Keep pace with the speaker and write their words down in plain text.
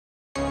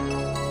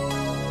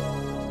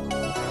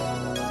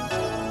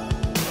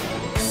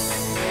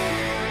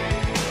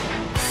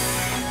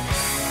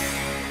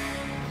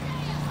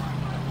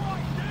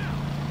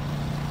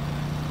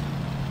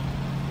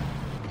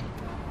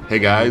Hey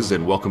guys,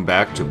 and welcome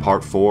back to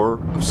part 4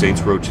 of Saints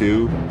Row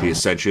 2, The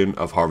Ascension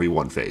of Harvey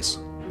One-Face.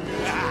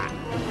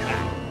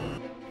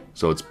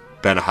 So it's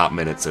been a hot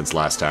minute since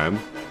last time.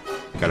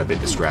 Got a bit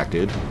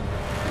distracted.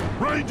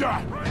 Ranger!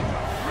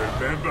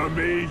 Remember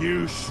me,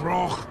 you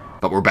schrock?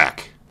 But we're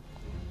back.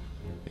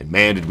 And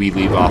man, did we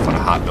leave off on a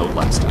hot note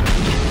last time.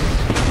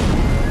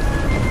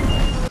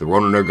 The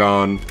Ronin are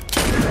gone,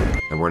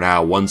 and we're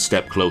now one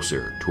step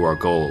closer to our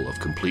goal of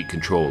complete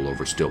control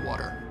over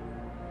Stillwater.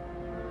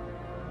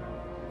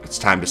 It's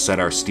time to set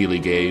our steely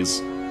gaze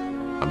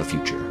on the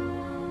future.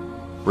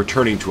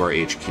 Returning to our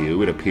HQ,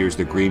 it appears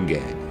the Green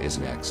Gang is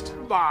next.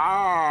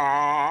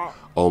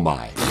 Oh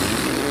my.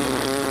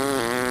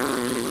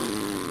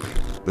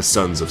 The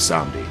Sons of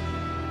Samdi.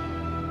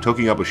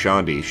 Toking up with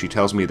Shandi, she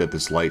tells me that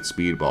this light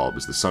speed bulb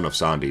is the son of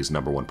Sandi's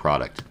 #1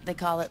 product. They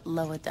call it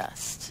Loa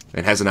Dust.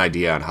 And has an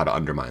idea on how to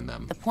undermine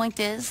them. The point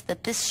is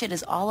that this shit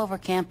is all over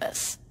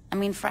campus. I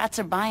mean, frats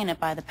are buying it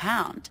by the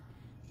pound.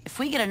 If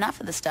we get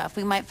enough of the stuff,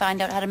 we might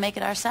find out how to make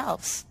it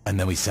ourselves. And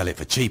then we sell it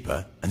for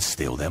cheaper and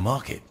steal their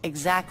market.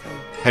 Exactly.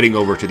 Heading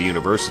over to the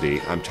university,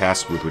 I'm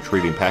tasked with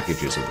retrieving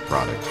packages of the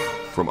product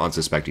from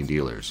unsuspecting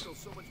dealers.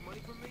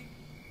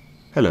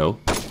 Hello.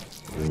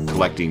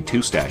 Collecting 2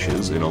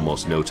 stashes in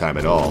almost no time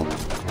at all.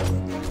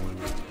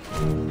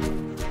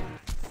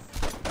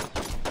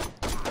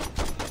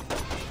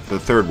 The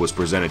third was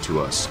presented to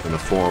us in the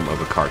form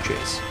of a car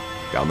chase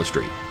down the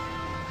street.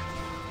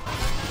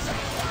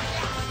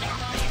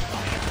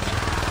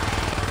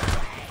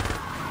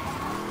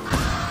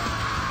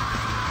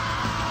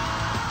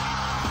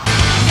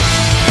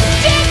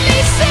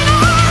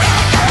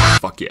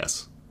 Fuck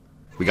yes.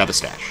 We got the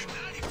stash.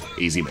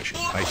 Easy mission.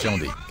 Hey,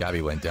 Shondi,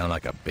 Gabby went down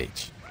like a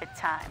bitch. Good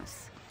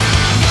times.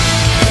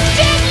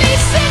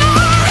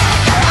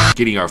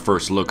 Getting our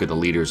first look at the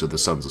leaders of the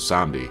Sons of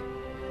Samdi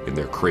in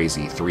their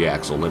crazy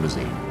 3-axle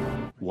limousine.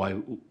 Why?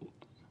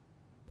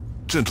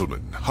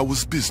 Gentlemen, how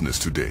was business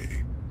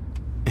today?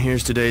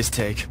 Here's today's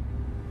take.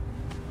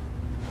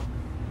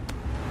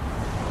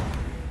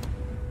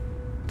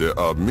 There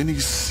are many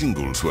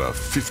singles where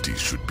 50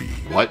 should be.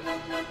 What?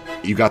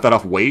 You got that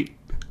off weight?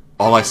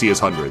 All I see is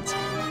hundreds.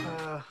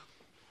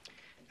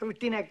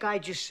 Everything that guy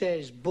just said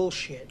is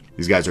bullshit.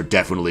 These guys are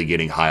definitely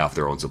getting high off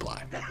their own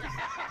supply.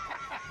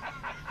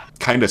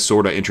 Kinda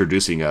sorta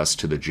introducing us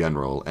to the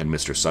General and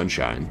Mr.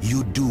 Sunshine.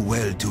 You do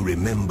well to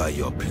remember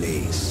your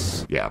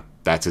place. Yeah,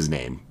 that's his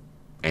name.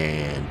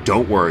 And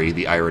don't worry,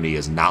 the irony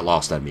is not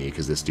lost on me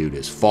because this dude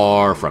is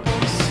far from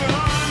it.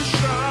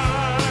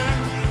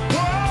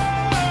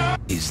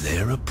 Is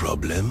there a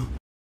problem?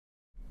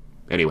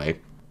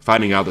 Anyway,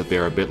 finding out that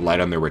they're a bit light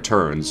on their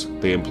returns,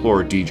 they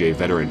implore DJ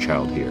Veteran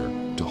Child here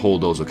to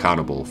hold those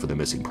accountable for the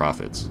missing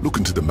profits. Look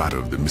into the matter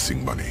of the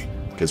missing money.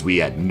 Because we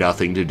had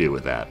nothing to do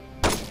with that.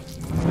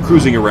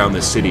 Cruising around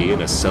the city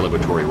in a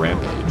celebratory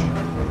rampage,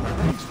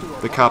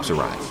 the cops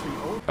arrive.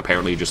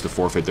 Apparently just to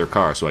forfeit their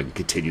car so I can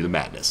continue the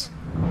madness.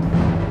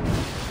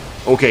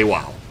 Okay,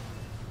 wow.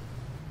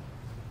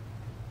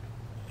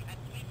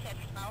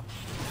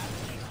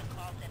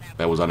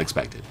 That was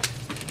unexpected.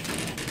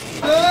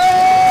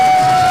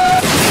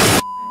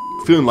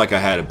 Feeling like I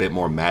had a bit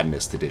more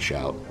madness to dish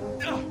out,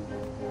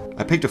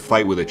 I picked a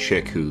fight with a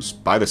chick who's,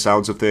 by the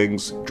sounds of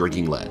things,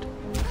 drinking lead.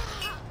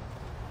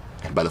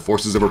 And by the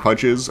forces of her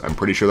punches, I'm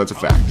pretty sure that's a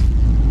fact.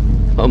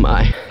 Oh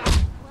my.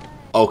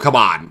 Oh, come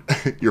on.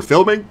 You're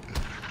filming?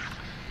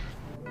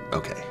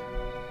 Okay.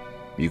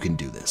 You can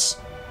do this.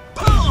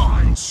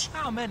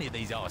 How many of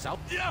these arseholes?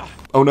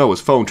 Oh no,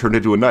 his phone turned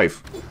into a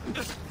knife.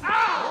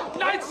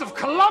 Knights of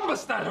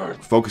Columbus, that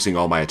hurt! Focusing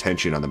all my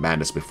attention on the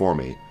madness before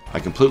me, I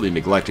completely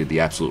neglected the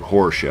absolute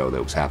horror show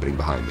that was happening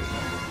behind me.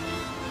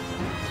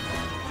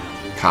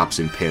 Cops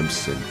and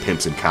pimps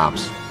and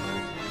cops,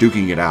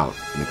 duking it out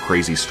in a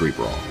crazy street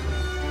brawl.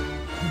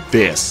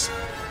 This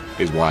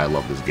is why I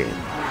love this game.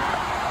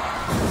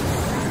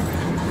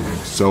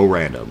 So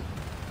random.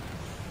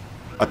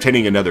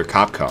 Obtaining another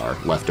cop car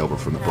left over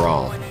from the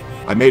brawl,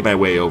 I made my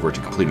way over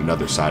to complete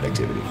another side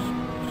activity.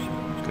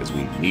 Because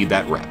we need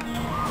that rep.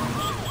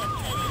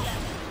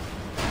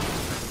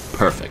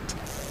 Perfect.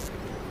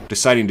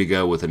 Deciding to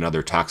go with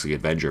another Toxic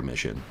Avenger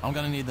mission. I'm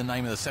gonna need the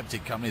name of the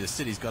septic company the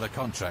city's got a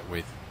contract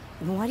with.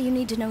 Why do you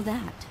need to know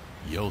that?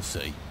 You'll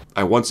see.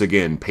 I once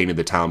again painted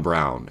the town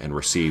brown and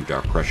received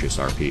our precious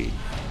RP.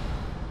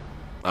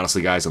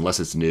 Honestly guys, unless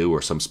it's new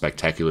or some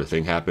spectacular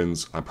thing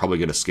happens, I'm probably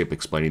going to skip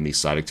explaining these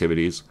side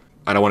activities.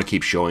 I don't want to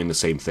keep showing the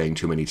same thing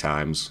too many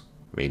times.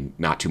 I mean,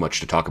 not too much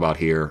to talk about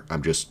here.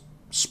 I'm just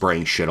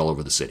spraying shit all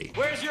over the city.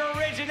 Where's your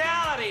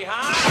originality,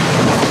 huh?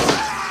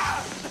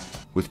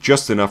 With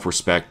just enough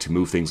respect to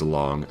move things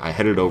along, I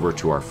headed over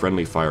to our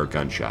friendly fire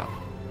gun shop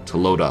to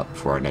load up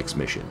for our next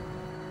mission.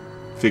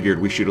 Figured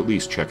we should at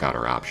least check out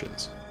our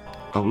options.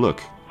 Oh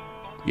look.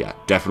 Yeah,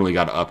 definitely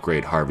got to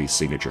upgrade Harvey's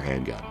signature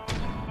handgun.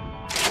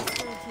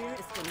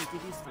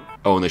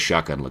 Oh, and this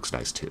shotgun looks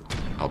nice too.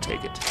 I'll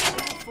take it.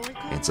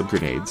 And some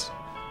grenades.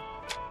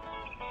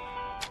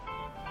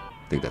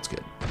 I think that's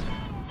good.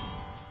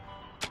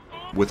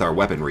 With our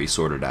weaponry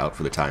sorted out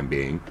for the time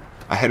being,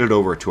 I headed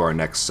over to our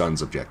next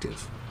sun's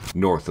objective,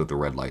 north of the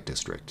red light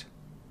district.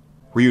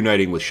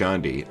 Reuniting with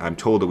Shandi, I'm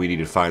told that we need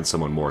to find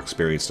someone more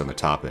experienced on the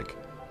topic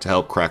to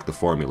help crack the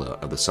formula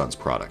of the sun's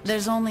product.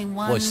 There's only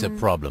one... What's the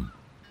problem?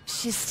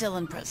 She's still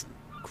in prison.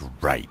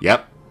 Great.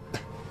 Yep.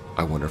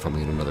 I wonder if I'm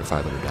gonna get another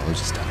 $500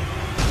 this time.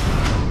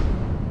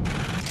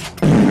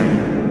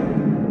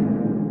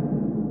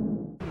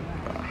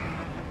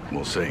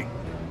 We'll see.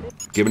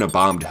 Given a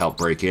bomb to help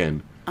break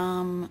in,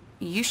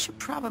 You should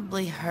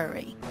probably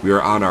hurry. we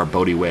are on our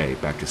boaty way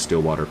back to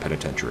Stillwater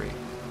Penitentiary.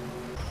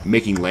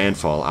 Making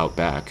landfall out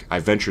back, I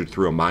ventured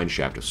through a mine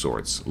shaft of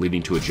sorts,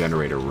 leading to a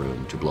generator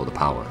room to blow the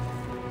power.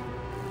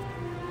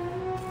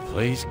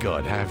 Please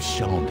God, have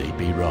Shandi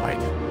be right.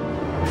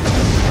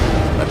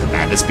 Let the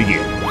madness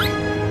begin.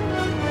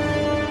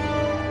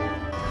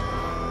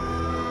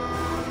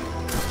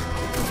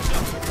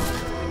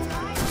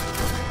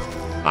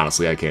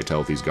 Honestly, I can't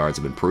tell if these guards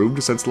have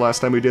improved since the last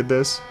time we did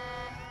this.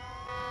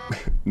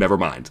 Never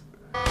mind.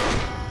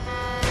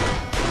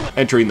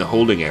 Entering the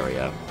holding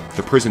area,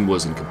 the prison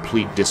was in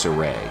complete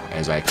disarray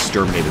as I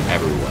exterminated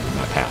everyone in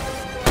my path.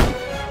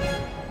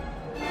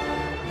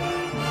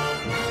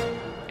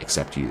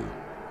 Except you.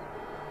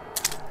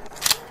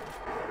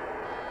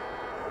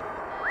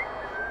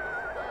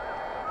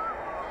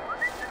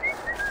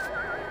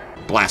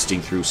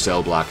 Blasting through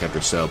cell block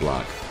after cell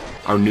block,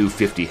 our new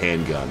 50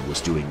 handgun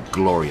was doing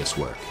glorious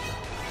work,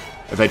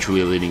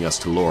 eventually leading us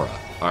to Laura,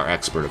 our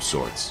expert of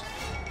sorts,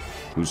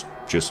 who's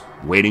just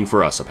waiting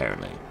for us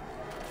apparently.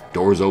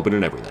 Doors open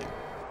and everything.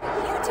 What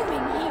are you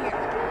doing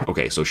here?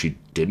 Okay, so she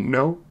didn't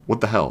know? What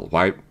the hell?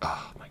 Why?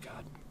 Oh my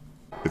god.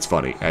 It's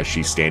funny, as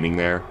she's standing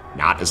there,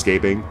 not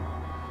escaping,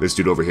 this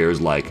dude over here is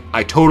like,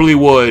 I totally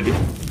would!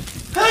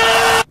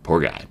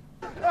 Poor guy.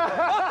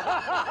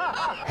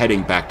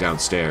 Heading back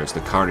downstairs, the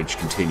carnage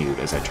continued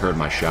as I turned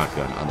my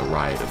shotgun on the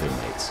riot of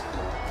inmates.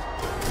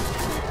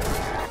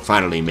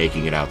 Finally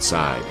making it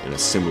outside in a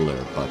similar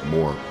but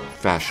more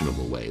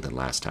fashionable way than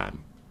last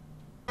time.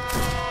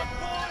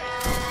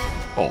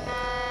 Oh.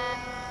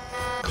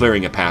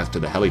 Clearing a path to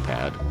the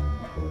helipad.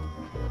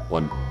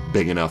 One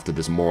big enough that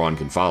this moron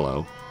can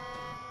follow.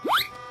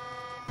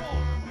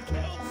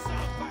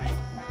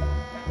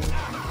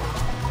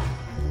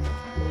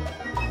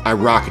 I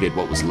rocketed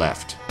what was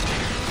left.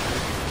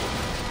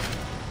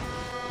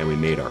 And we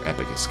made our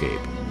epic escape.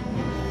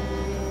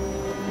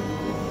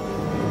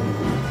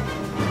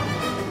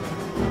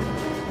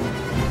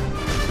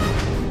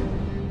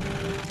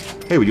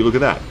 Hey, would you look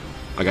at that?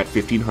 I got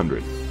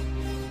 1,500.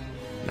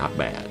 Not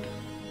bad.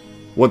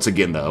 Once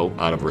again, though,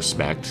 out of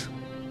respect,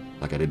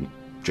 like I didn't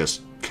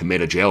just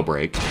commit a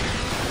jailbreak,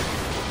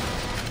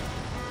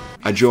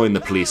 I joined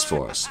the police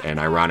force and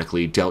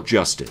ironically dealt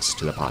justice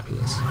to the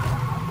populace.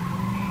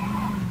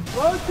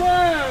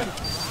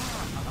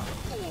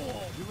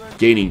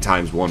 Gaining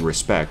 ×1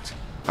 respect,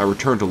 I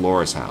returned to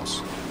Laura's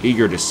house,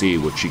 eager to see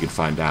what she could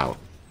find out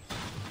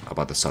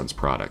about the sun's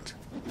product.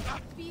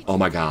 Oh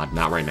my god,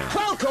 not right now.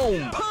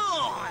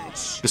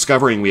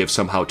 Discovering we have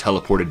somehow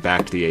teleported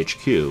back to the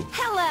HQ,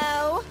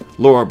 Hello.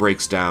 Laura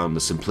breaks down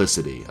the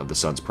simplicity of the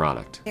sun's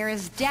product, There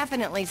is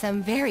definitely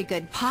some very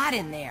good pot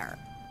in there.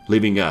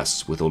 leaving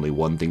us with only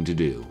one thing to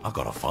do. I've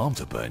got a farm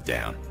to burn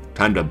down.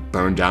 Time to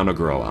burn down a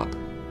grow-up.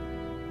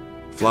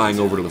 Flying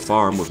over to the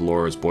farm with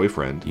Laura's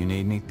boyfriend, You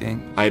need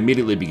anything? I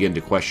immediately begin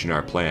to question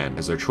our plan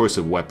as their choice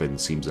of weapon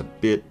seems a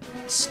bit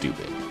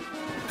stupid.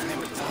 I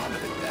never thought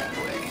of it that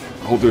way.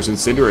 I hope there's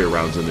incendiary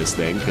rounds in this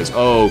thing, because,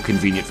 oh,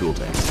 convenient fuel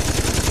tank.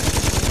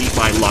 Eat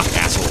my luck,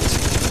 assholes.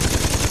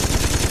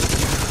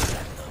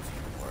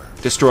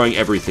 Destroying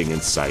everything in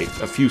sight,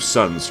 a few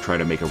sons try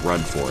to make a run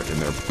for it in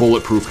their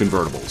bulletproof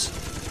convertibles.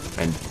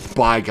 And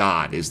by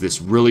God, is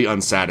this really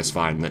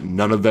unsatisfying that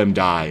none of them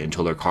die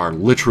until their car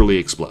literally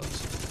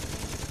explodes.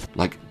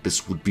 Like,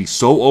 this would be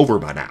so over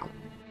by now.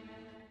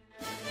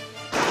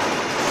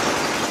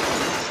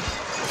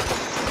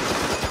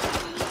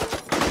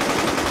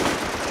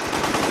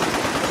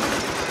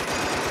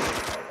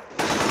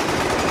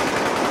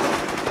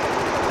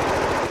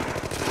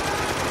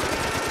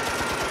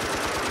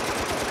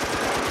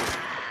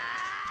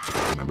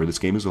 Remember, this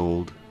game is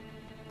old.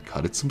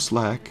 Cut it some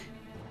slack.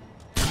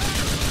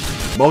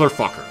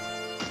 Motherfucker.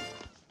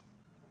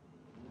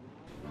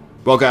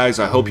 Well, guys,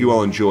 I hope you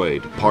all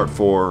enjoyed Part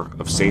 4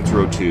 of Saints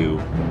Row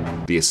 2,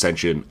 The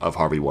Ascension of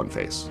Harvey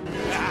One-Face.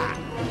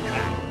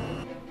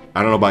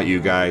 I don't know about you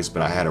guys,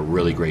 but I had a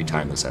really great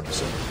time this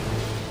episode.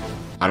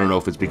 I don't know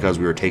if it's because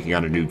we were taking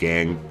on a new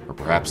gang, or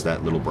perhaps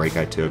that little break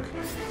I took,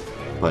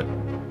 but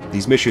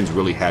these missions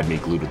really had me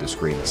glued to the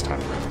screen this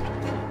time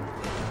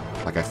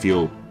around. Like, I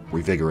feel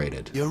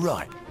revigorated. You're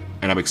right.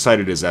 And I'm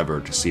excited as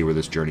ever to see where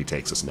this journey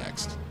takes us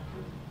next.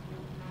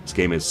 This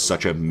game is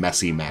such a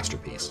messy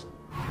masterpiece.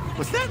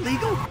 Was that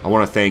legal? I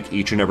want to thank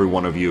each and every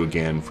one of you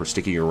again for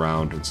sticking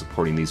around and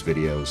supporting these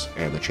videos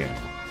and the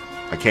channel.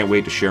 I can't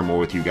wait to share more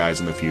with you guys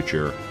in the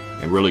future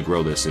and really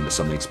grow this into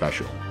something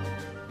special.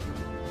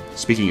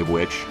 Speaking of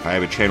which, I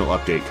have a channel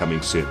update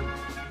coming soon,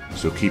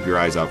 so keep your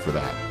eyes out for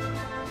that.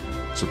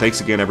 So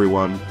thanks again,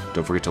 everyone.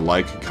 Don't forget to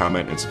like,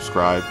 comment, and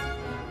subscribe.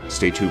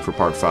 Stay tuned for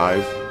part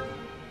 5,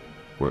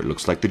 where it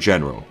looks like the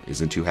General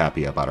isn't too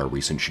happy about our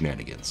recent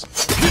shenanigans.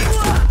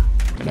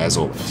 And as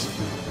always,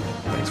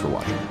 thanks for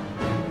watching.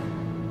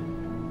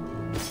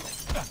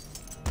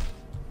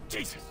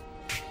 Jesus.